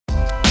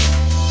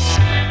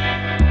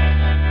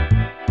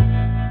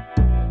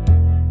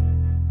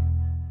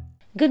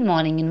Good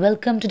morning and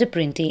welcome to the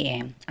Print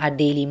AM, our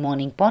daily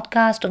morning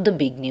podcast of the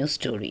big news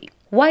story.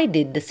 Why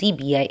did the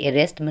CBI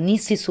arrest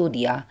Manish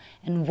Sisodia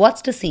and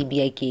what's the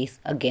CBI case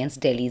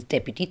against Delhi's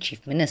Deputy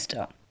Chief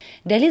Minister?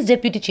 Delhi's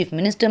Deputy Chief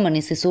Minister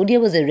Manish Sisodia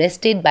was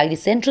arrested by the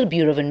Central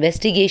Bureau of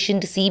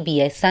Investigation, the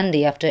CBI,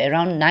 Sunday after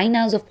around 9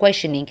 hours of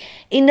questioning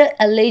in the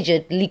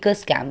alleged liquor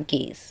scam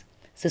case.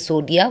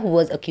 Sisodia, who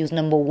was accused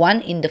number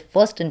 1 in the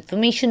first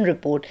information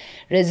report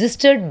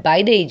registered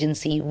by the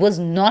agency, was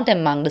not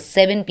among the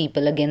 7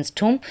 people against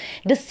whom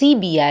the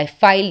CBI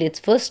filed its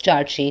first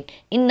charge sheet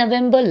in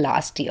November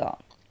last year.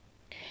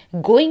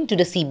 Going to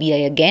the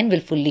CBI again will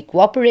fully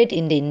cooperate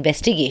in the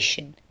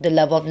investigation. The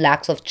love of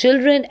lakhs of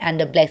children and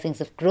the blessings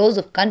of crores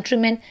of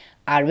countrymen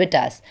are with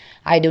us.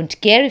 I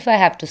don't care if I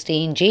have to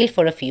stay in jail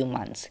for a few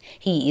months.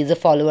 He is a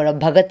follower of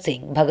Bhagat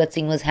Singh. Bhagat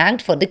Singh was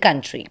hanged for the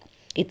country.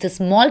 It's a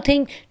small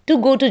thing to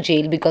go to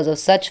jail because of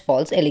such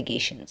false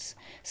allegations.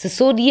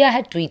 Sisodia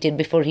had tweeted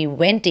before he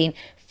went in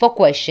for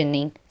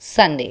questioning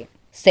Sunday.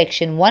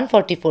 Section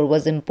 144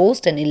 was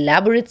imposed and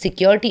elaborate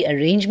security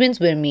arrangements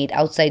were made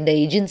outside the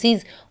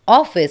agency's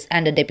office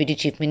and the Deputy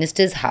Chief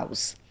Minister's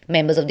house.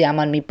 Members of the Aam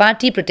Aadmi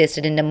Party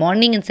protested in the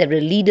morning and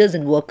several leaders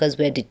and workers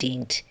were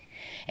detained.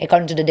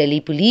 According to the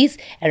Delhi police,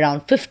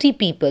 around 50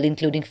 people,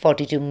 including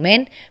 42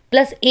 men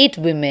plus 8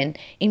 women,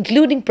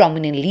 including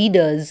prominent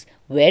leaders,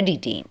 were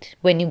detained.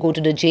 When you go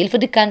to the jail for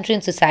the country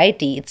and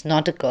society, it's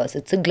not a curse,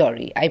 it's a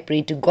glory. I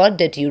pray to God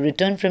that you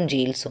return from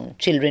jail soon.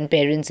 Children,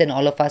 parents and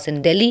all of us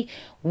in Delhi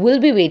will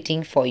be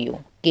waiting for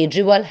you,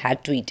 Kejriwal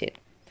had tweeted.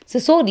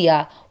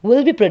 Sisodia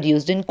will be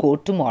produced in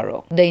court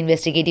tomorrow. The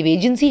investigative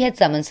agency had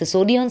summoned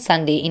Sisodia on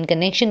Sunday in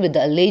connection with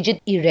the alleged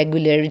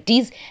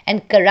irregularities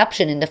and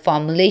corruption in the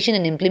formulation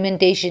and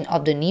implementation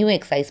of the new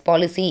excise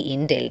policy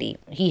in Delhi.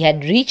 He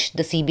had reached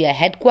the CBI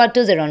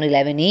headquarters around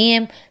 11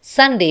 a.m.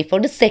 Sunday for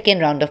the second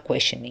round of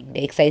questioning.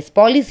 The excise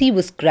policy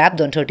was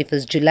scrapped on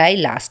 31st July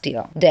last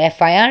year. The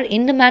FIR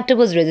in the matter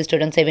was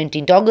registered on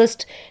 17th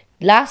August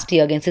last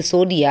year against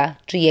Sisodia,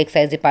 3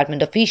 excise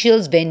department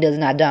officials, vendors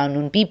and other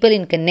unknown people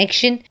in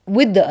connection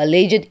with the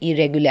alleged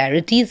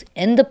irregularities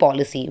in the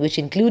policy, which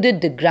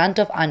included the grant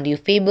of undue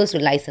favours to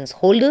license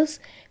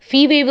holders,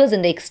 fee waivers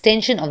and the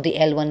extension of the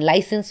L1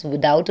 license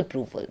without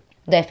approval.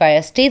 The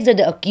FIR states that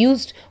the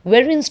accused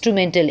were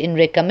instrumental in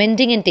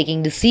recommending and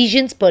taking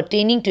decisions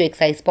pertaining to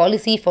excise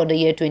policy for the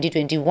year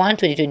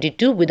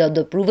 2021-2022 without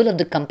the approval of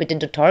the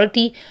competent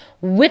authority,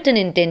 with an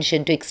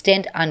intention to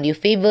extend undue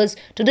favours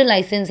to the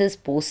licenses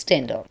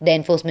post-tender. The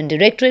Enforcement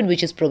Directorate,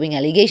 which is probing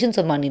allegations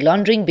of money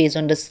laundering based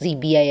on the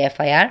CBI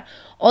FIR,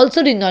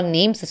 also did not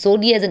name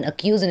Sisodia as an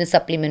accused in a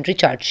supplementary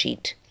charge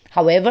sheet.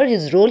 However,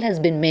 his role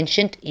has been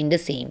mentioned in the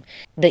same.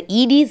 The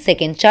ED's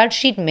second charge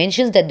sheet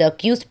mentions that the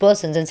accused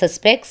persons and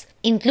suspects,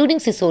 including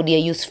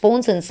Sisodia, used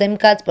phones and SIM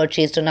cards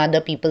purchased on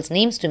other people's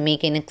names to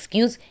make an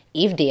excuse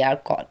if they are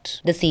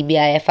caught. The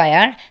CBI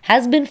FIR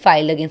has been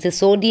filed against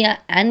Sisodia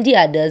and the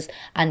others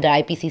under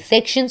IPC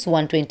sections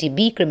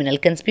 120B, criminal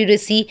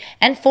conspiracy,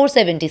 and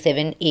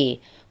 477A,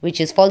 which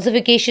is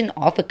falsification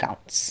of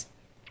accounts.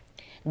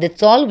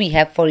 That's all we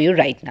have for you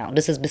right now.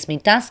 This is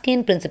Bismi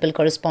Taskin, Principal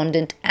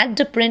Correspondent at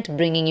The Print,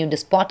 bringing you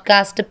this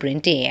podcast, The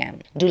Print AM.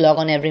 Do log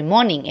on every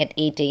morning at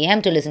 8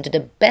 a.m. to listen to the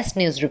best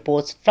news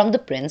reports from The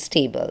Print's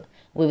table.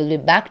 We will be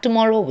back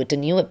tomorrow with a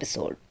new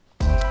episode.